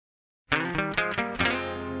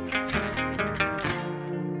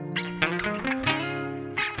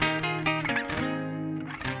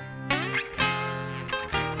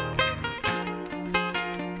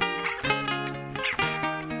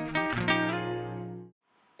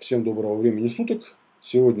Всем доброго времени суток.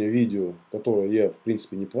 Сегодня видео, которое я в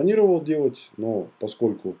принципе не планировал делать, но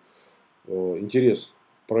поскольку интерес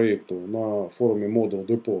к проекту на форуме Model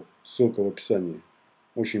Depot, ссылка в описании,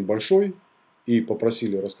 очень большой, и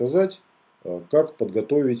попросили рассказать, как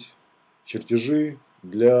подготовить чертежи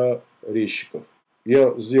для резчиков.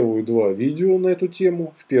 Я сделаю два видео на эту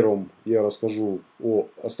тему. В первом я расскажу о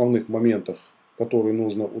основных моментах, которые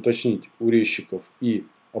нужно уточнить у резчиков и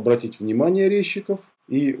обратить внимание резчиков.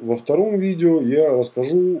 И во втором видео я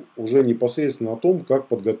расскажу уже непосредственно о том, как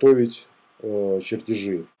подготовить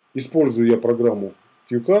чертежи. Использую я программу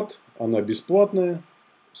QCAD, она бесплатная,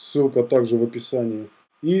 ссылка также в описании.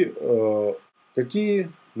 И какие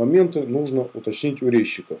моменты нужно уточнить у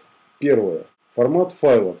резчиков. Первое. Формат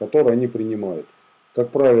файла, который они принимают.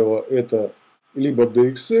 Как правило, это либо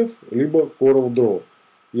DXF, либо CorelDRAW.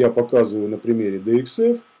 Я показываю на примере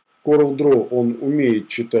DXF. CorelDRAW он умеет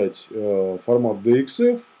читать формат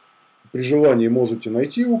DXF. При желании можете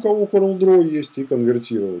найти, у кого CorelDRAW есть, и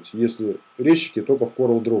конвертировать, если резчики только в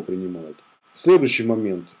CorelDRAW принимают. Следующий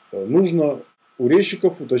момент. Нужно у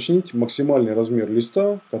резчиков уточнить максимальный размер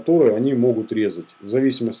листа, который они могут резать. В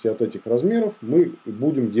зависимости от этих размеров мы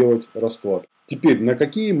будем делать расклад. Теперь, на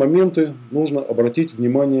какие моменты нужно обратить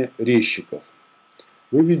внимание резчиков.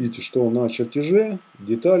 Вы видите, что на чертеже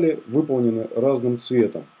детали выполнены разным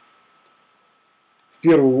цветом. В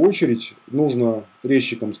первую очередь нужно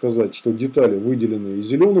резчикам сказать, что детали, выделенные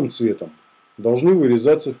зеленым цветом, должны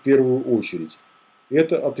вырезаться в первую очередь.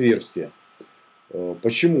 Это отверстие.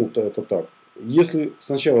 Почему-то это так. Если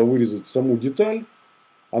сначала вырезать саму деталь,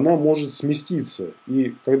 она может сместиться.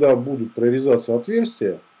 И когда будут прорезаться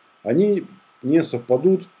отверстия, они не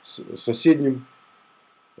совпадут с соседним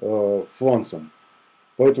фланцем.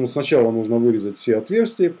 Поэтому сначала нужно вырезать все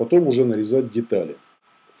отверстия, потом уже нарезать детали.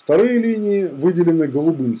 Вторые линии выделены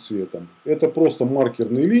голубым цветом. Это просто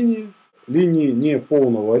маркерные линии, линии не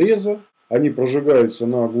полного реза. Они прожигаются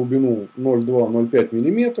на глубину 0,2-0,5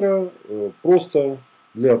 мм, просто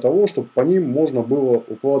для того, чтобы по ним можно было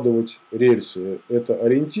укладывать рельсы. Это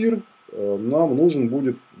ориентир нам нужен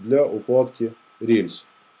будет для укладки рельс.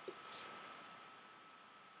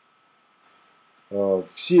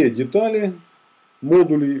 Все детали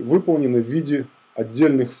модулей выполнены в виде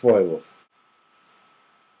отдельных файлов.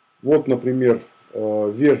 Вот, например,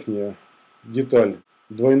 верхняя деталь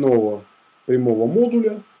двойного прямого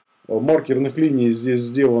модуля. Маркерных линий здесь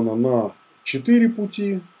сделано на 4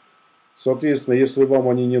 пути. Соответственно, если вам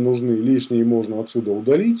они не нужны, лишние можно отсюда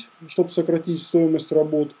удалить, чтобы сократить стоимость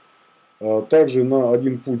работ. Также на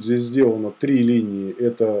один путь здесь сделано 3 линии.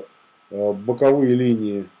 Это боковые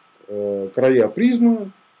линии, края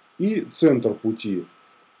призмы и центр пути.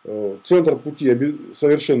 Центр пути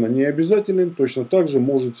совершенно не обязателен, точно так же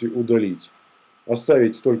можете удалить.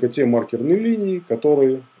 Оставить только те маркерные линии,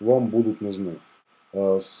 которые вам будут нужны.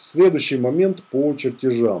 Следующий момент по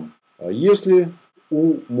чертежам. Если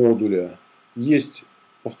у модуля есть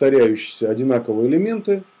повторяющиеся одинаковые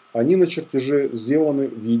элементы, они на чертеже сделаны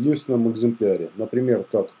в единственном экземпляре. Например,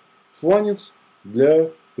 как фланец для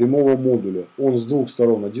прямого модуля. Он с двух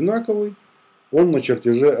сторон одинаковый, он на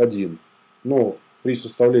чертеже один. Но при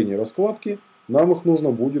составлении раскладки нам их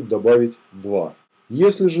нужно будет добавить 2.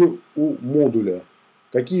 Если же у модуля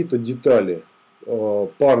какие-то детали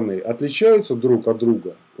парные отличаются друг от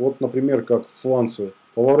друга, вот, например, как фланцы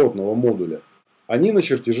поворотного модуля, они на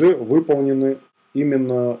чертеже выполнены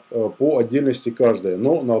именно по отдельности каждая,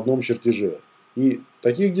 но на одном чертеже. И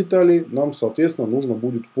таких деталей нам, соответственно, нужно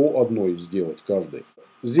будет по одной сделать каждой.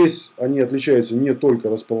 Здесь они отличаются не только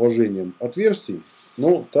расположением отверстий,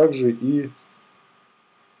 но также и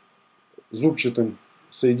зубчатым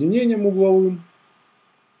соединением угловым.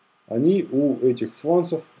 Они у этих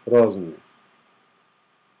фланцев разные.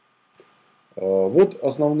 Вот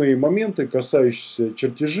основные моменты, касающиеся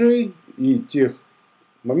чертежей и тех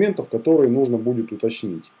моментов, которые нужно будет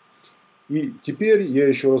уточнить. И теперь я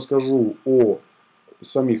еще расскажу о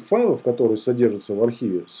самих файлах, которые содержатся в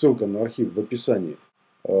архиве. Ссылка на архив в описании.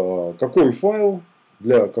 Какой файл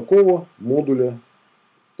для какого модуля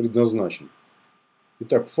предназначен.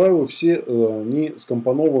 Итак, файлы все не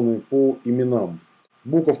скомпонованы по именам.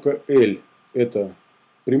 Буковка L – это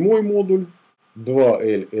прямой модуль.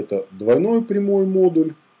 2L – это двойной прямой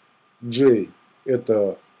модуль. J –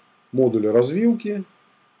 это модуль развилки.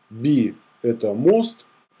 B – это мост.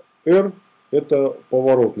 R – это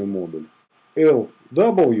поворотный модуль.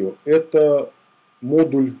 LW – это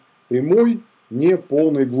модуль прямой не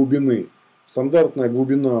полной глубины. Стандартная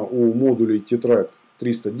глубина у модулей T-Trak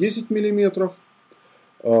 310 мм.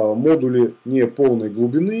 Модули не полной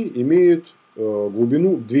глубины имеют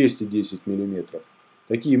глубину 210 мм.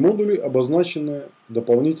 Такие модули обозначены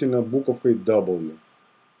дополнительно буковкой W.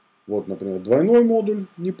 Вот, например, двойной модуль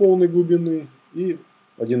неполной глубины и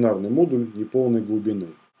одинарный модуль неполной глубины.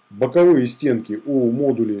 Боковые стенки у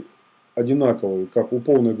модулей одинаковые как у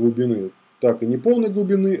полной глубины, так и неполной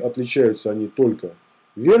глубины. Отличаются они только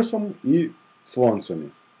верхом и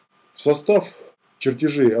фланцами. В состав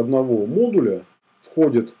чертежей одного модуля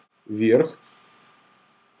входит верх,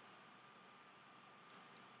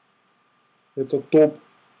 это топ,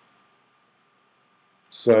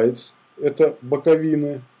 sides, это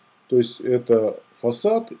боковины, то есть это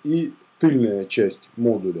фасад и тыльная часть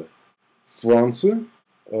модуля. Фланцы,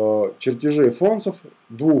 чертежей фланцев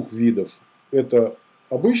двух видов. Это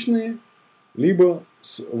обычные, либо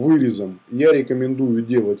с вырезом. Я рекомендую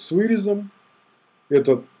делать с вырезом.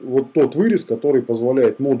 Это вот тот вырез, который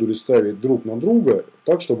позволяет модули ставить друг на друга,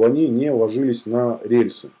 так, чтобы они не ложились на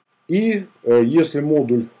рельсы. И если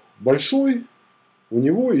модуль большой, у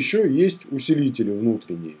него еще есть усилители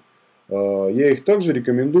внутренние. Я их также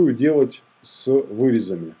рекомендую делать с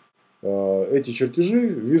вырезами. Эти чертежи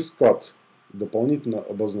вискат дополнительно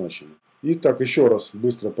обозначены. Итак, еще раз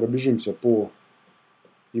быстро пробежимся по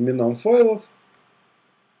именам файлов.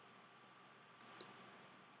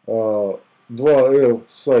 2L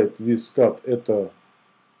side with cut это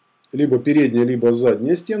либо передняя, либо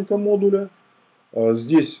задняя стенка модуля.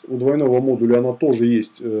 Здесь у двойного модуля она тоже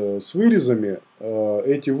есть с вырезами.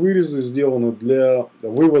 Эти вырезы сделаны для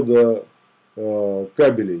вывода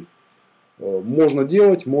кабелей. Можно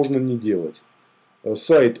делать, можно не делать.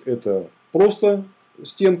 Side это просто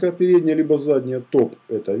стенка передняя, либо задняя. Топ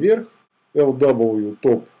это верх. LW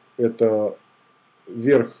топ это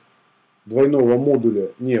верх двойного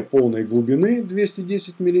модуля не полной глубины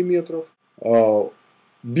 210 мм.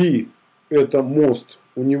 B это мост,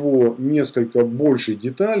 у него несколько больше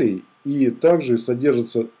деталей, и также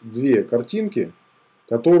содержатся две картинки,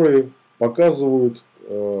 которые показывают,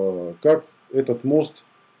 как этот мост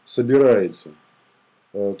собирается.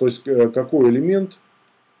 То есть какой элемент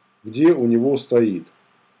где у него стоит.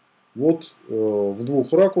 Вот в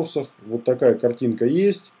двух ракурсах вот такая картинка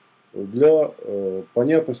есть для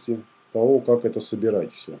понятности того, как это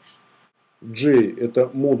собирать все. J это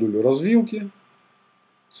модуль развилки,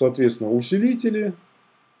 соответственно усилители,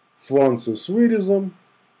 фланцы с вырезом,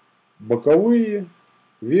 боковые,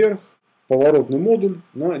 верх, поворотный модуль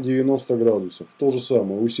на 90 градусов. То же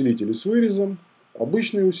самое усилители с вырезом,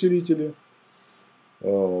 обычные усилители,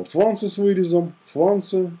 фланцы с вырезом,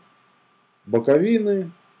 фланцы,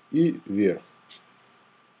 боковины и верх.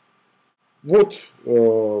 Вот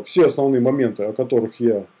все основные моменты, о которых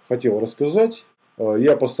я хотел рассказать.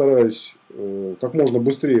 Я постараюсь как можно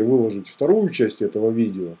быстрее выложить вторую часть этого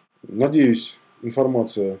видео. Надеюсь,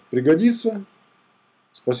 информация пригодится.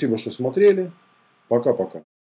 Спасибо, что смотрели. Пока-пока.